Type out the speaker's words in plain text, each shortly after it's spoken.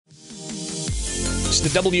It's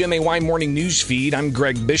the WMAY Morning News Feed. I'm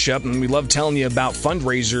Greg Bishop, and we love telling you about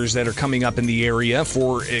fundraisers that are coming up in the area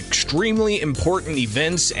for extremely important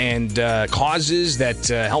events and causes that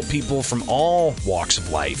help people from all walks of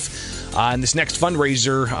life. And this next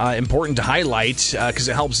fundraiser, important to highlight because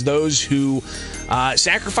it helps those who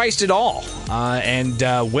sacrificed it all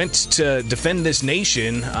and went to defend this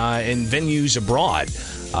nation in venues abroad.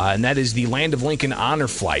 And that is the Land of Lincoln Honor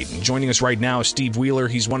Flight. And joining us right now is Steve Wheeler.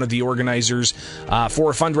 He's one of the organizers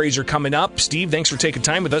for a fundraiser coming up. Steve, thanks for taking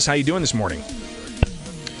time with us. How you doing this morning?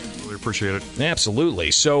 Really appreciate it.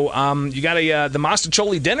 Absolutely. So you got the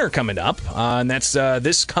Mostaccioli dinner coming up, and that's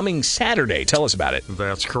this coming Saturday. Tell us about it.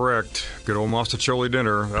 That's correct. Good old Mostaccioli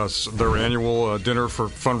dinner. Their annual dinner for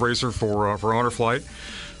fundraiser for Honor Flight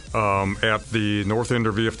at the North End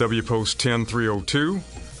of VFW Post 10302.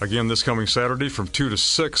 Again, this coming Saturday from 2 to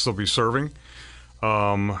 6, they'll be serving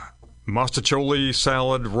Mostaccioli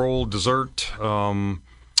salad, roll, dessert.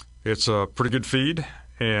 It's a pretty good feed,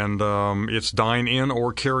 and it's dine in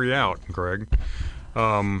or carry out, Greg.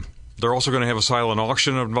 They're also going to have a silent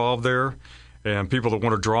auction involved there, and people that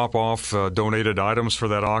want to drop off donated items for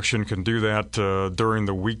that auction can do that during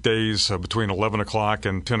the weekdays between 11 o'clock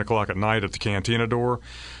and 10 o'clock at night at the cantina door.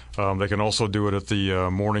 They can also do it at the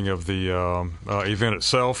morning of the event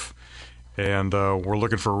itself. And we're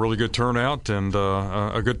looking for a really good turnout and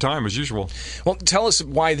a good time, as usual. Well, tell us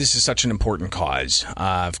why this is such an important cause.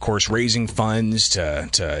 Of course, raising funds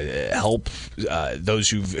to help those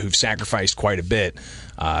who've sacrificed quite a bit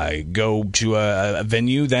go to a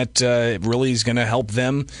venue that really is going to help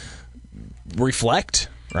them reflect.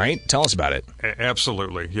 Right? Tell us about it.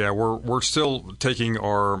 Absolutely. Yeah, we're still taking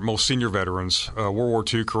our most senior veterans, World War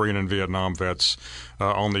II, Korean, and Vietnam vets,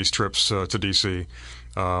 on these trips to D.C.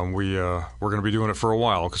 We're going to be doing it for a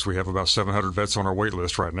while because we have about 700 vets on our wait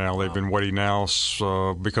list right now. They've been waiting now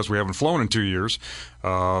because we haven't flown in 2 years, 3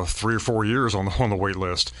 or 4 years on the wait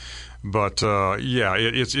list. But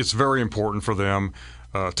it's very important for them.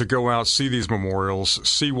 To go out, see these memorials,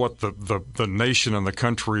 see what the nation and the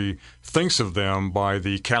country thinks of them by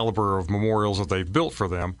the caliber of memorials that they've built for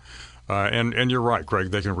them. And you're right,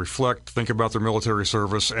 Greg. They can reflect, think about their military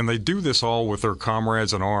service, and they do this all with their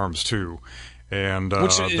comrades in arms, too. And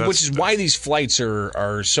which is why these flights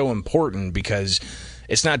are so important, because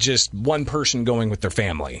it's not just one person going with their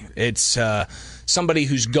family. It's somebody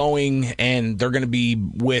who's going, and they're going to be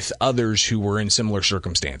with others who were in similar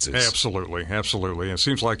circumstances. Absolutely. It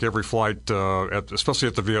seems like every flight, especially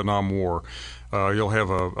at the Vietnam War, you'll have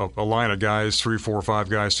a line of guys, 3, 4, 5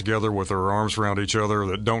 guys together with their arms around each other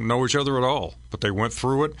that don't know each other at all, but they went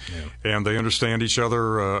through it, and they understand each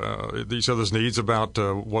other's needs about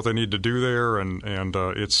what they need to do there, and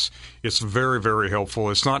it's very, very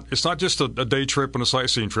helpful. It's not just a day trip and a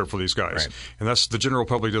sightseeing trip for these guys, right. And that's the general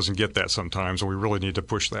public doesn't get that sometimes, and we really need to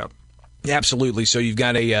push that. Absolutely. So you've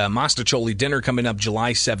got a Mostaccioli dinner coming up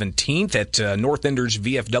July 17th at North Enders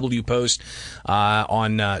VFW Post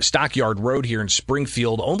on Stockyard Road here in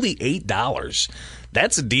Springfield. Only $8.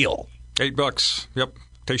 That's a deal. $8. Yep.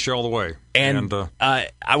 Takes you all the way. And I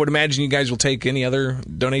would imagine you guys will take any other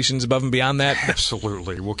donations above and beyond that?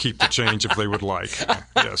 Absolutely. We'll keep the change if they would like.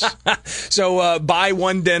 Yes. So buy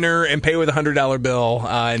one dinner and pay with a $100 bill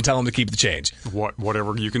and tell them to keep the change.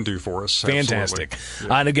 Whatever you can do for us. Fantastic.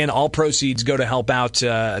 Yeah. And again, all proceeds go to help out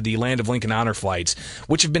the Land of Lincoln Honor Flights,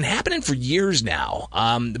 which have been happening for years now.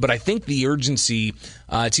 But I think the urgency,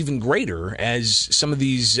 it's even greater as some of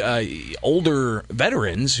these older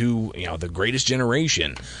veterans who, the greatest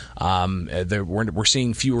generation, we're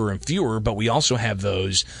seeing fewer and fewer, but we also have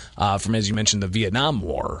those from, as you mentioned, the Vietnam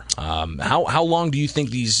War. How long do you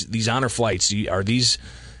think these honor flights, are these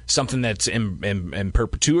something that's in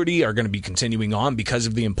perpetuity, are going to be continuing on because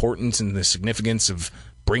of the importance and the significance of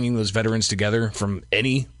bringing those veterans together from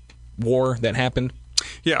any war that happened?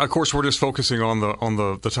 Yeah, of course, we're just focusing on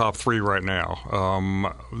the top 3 right now.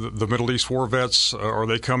 The Middle East war vets, are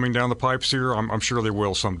they coming down the pipes here? I'm sure they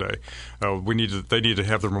will someday. They need to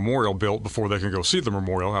have their memorial built before they can go see the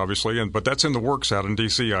memorial, obviously. But that's in the works out in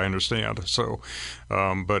D.C., I understand. So,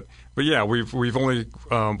 but yeah, we only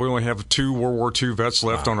have 2 World War II vets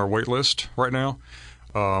left on our wait list right now.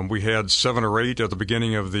 We had 7 or 8 at the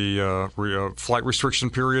beginning of the flight restriction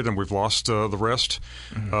period, and we've lost the rest.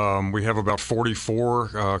 Mm-hmm. We have about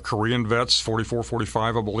 44 Korean vets, 44,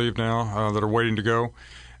 45, I believe now, that are waiting to go.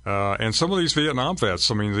 And some of these Vietnam vets,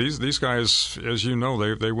 I mean, these guys, as you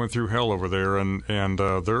know, they went through hell over there, and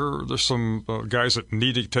there's some guys that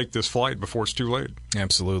need to take this flight before it's too late.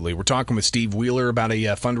 Absolutely. We're talking with Steve Wheeler about a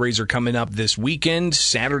fundraiser coming up this weekend,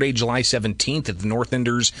 Saturday, July 17th at the North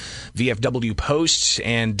Enders VFW Post,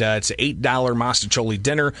 and it's an $8 Mostaccioli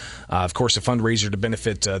dinner. Of course, a fundraiser to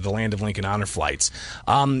benefit the Land of Lincoln Honor Flights.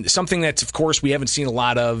 Something that, of course, we haven't seen a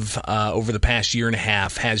lot of over the past year and a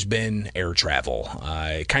half has been air travel.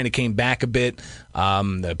 It kind of came back a bit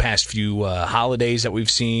the past few holidays that we've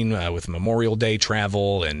seen with Memorial Day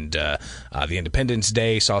travel and the Independence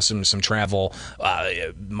Day, saw some travel.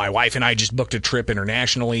 My wife and I just booked a trip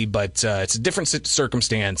internationally, but it's a different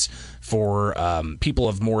circumstance for people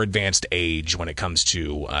of more advanced age when it comes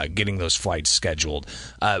to getting those flights scheduled.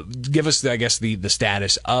 Give us, I guess, the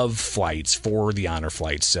status of flights for the honor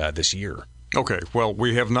flights this year. Okay, well,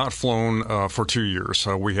 we have not flown for 2 years.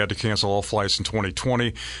 We had to cancel all flights in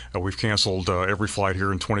 2020. We've canceled every flight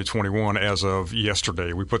here in 2021 as of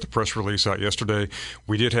yesterday. We put the press release out yesterday.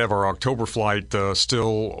 We did have our October flight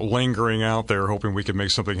still lingering out there, hoping we could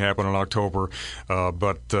make something happen in October.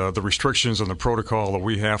 But the restrictions and the protocol that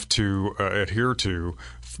we have to adhere to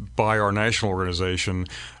by our national organization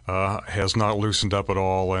has not loosened up at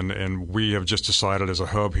all, and we have just decided as a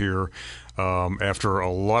hub here, after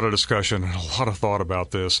a lot of discussion and a lot of thought about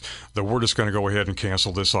this, that we're just going to go ahead and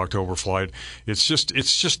cancel this October flight. It's just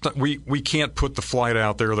we can't put the flight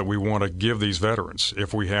out there that we want to give these veterans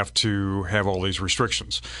if we have to have all these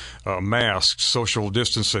restrictions. Masks, social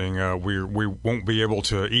distancing, we won't be able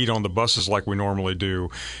to eat on the buses like we normally do.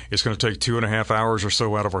 It's going to take 2.5 hours or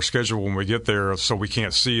so out of our schedule when we get there, so we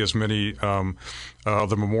can't see as many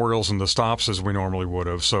the memorials and the stops as we normally would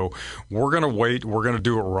have. So we're going to wait. We're going to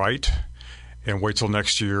do it right, and wait till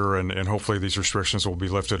next year, and hopefully these restrictions will be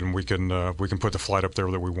lifted, and we can put the flight up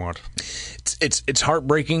there that we want. It's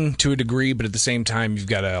heartbreaking to a degree, but at the same time, you've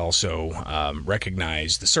got to also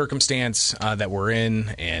recognize the circumstance that we're in,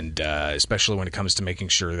 and especially when it comes to making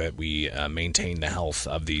sure that we maintain the health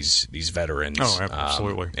of these veterans. Oh,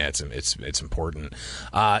 absolutely. Yeah, it's important.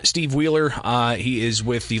 Steve Wheeler, he is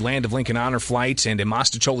with the Land of Lincoln Honor Flights, and a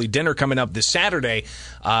Mostaccioli dinner coming up this Saturday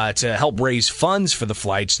to help raise funds for the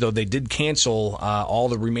flights, though they did cancel all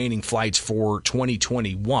the remaining flights for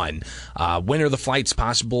 2021. When are the flights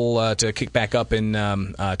possible to kick back up in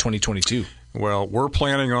 2022? Well, we're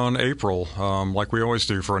planning on April, like we always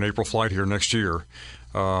do, for an April flight here next year.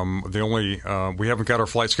 We haven't got our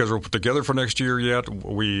flight schedule put together for next year yet.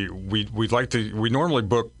 We normally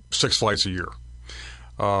book 6 flights a year.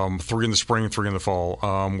 3 in the spring, 3 in the fall.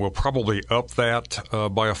 We'll probably up that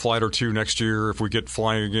by a flight or 2 next year if we get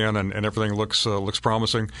flying again and everything looks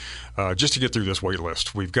promising, just to get through this wait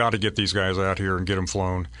list. We've got to get these guys out here and get them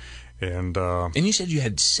flown. And you said you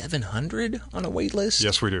had 700 on a wait list?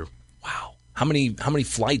 Yes, we do. Wow. How many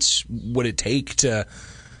flights would it take to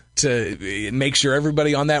make sure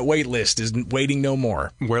everybody on that wait list is waiting no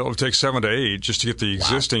more? Well, it would take 7 to 8 just to get the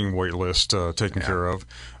existing wait list taken care of.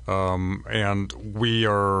 And we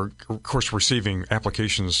are, of course, receiving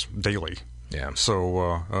applications daily. Yeah.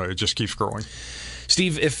 So it just keeps growing.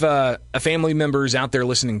 Steve, if a family member is out there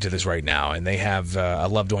listening to this right now and they have a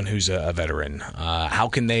loved one who's a veteran, how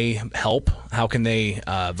can they help? How can they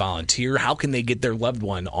volunteer? How can they get their loved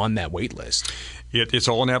one on that wait list? It's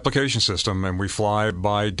all an application system, and we fly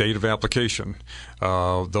by date of application.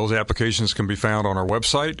 Those applications can be found on our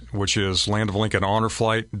website, which is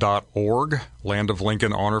landoflincolnhonorflight.org,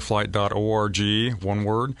 landoflincolnhonorflight.org, one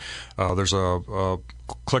word. There's a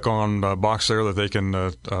click-on box there that they can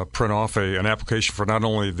print off an application for not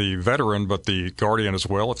only the veteran but the guardian as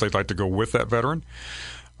well, if they'd like to go with that veteran.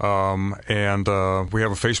 And we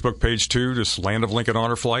have a Facebook page, too, just Land of Lincoln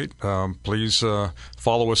Honor Flight. Please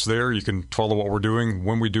follow us there. You can follow what we're doing,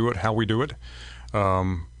 when we do it, how we do it.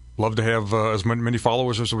 Love to have as many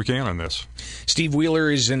followers as we can on this. Steve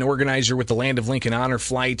Wheeler is an organizer with the Land of Lincoln Honor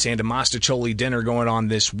Flights and a Mostaccioli dinner going on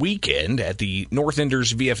this weekend at the North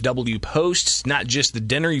Enders VFW Post. Not just the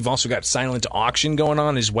dinner, you've also got silent auction going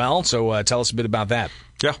on as well. So tell us a bit about that.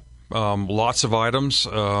 Yeah. Lots of items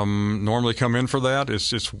normally come in for that.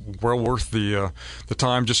 It's well worth the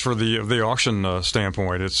time just for the auction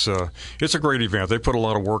standpoint. It's a great event. They put a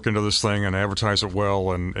lot of work into this thing and advertise it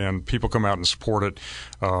well, and people come out and support it.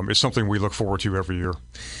 It's something we look forward to every year.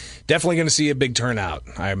 Definitely going to see a big turnout,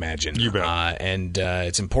 I imagine. You bet. And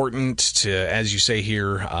it's important to, as you say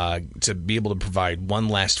here, to be able to provide one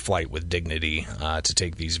last flight with dignity to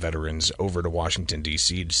take these veterans over to Washington,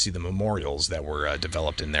 D.C. to see the memorials that were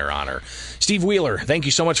developed in their honor. Steve Wheeler, thank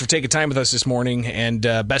you so much for taking time with us this morning, and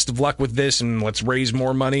best of luck with this, and let's raise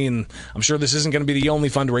more money. And I'm sure this isn't going to be the only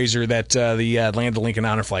fundraiser that the Land of Lincoln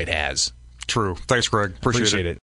Honor Flight has. True. Thanks, Greg. Appreciate it.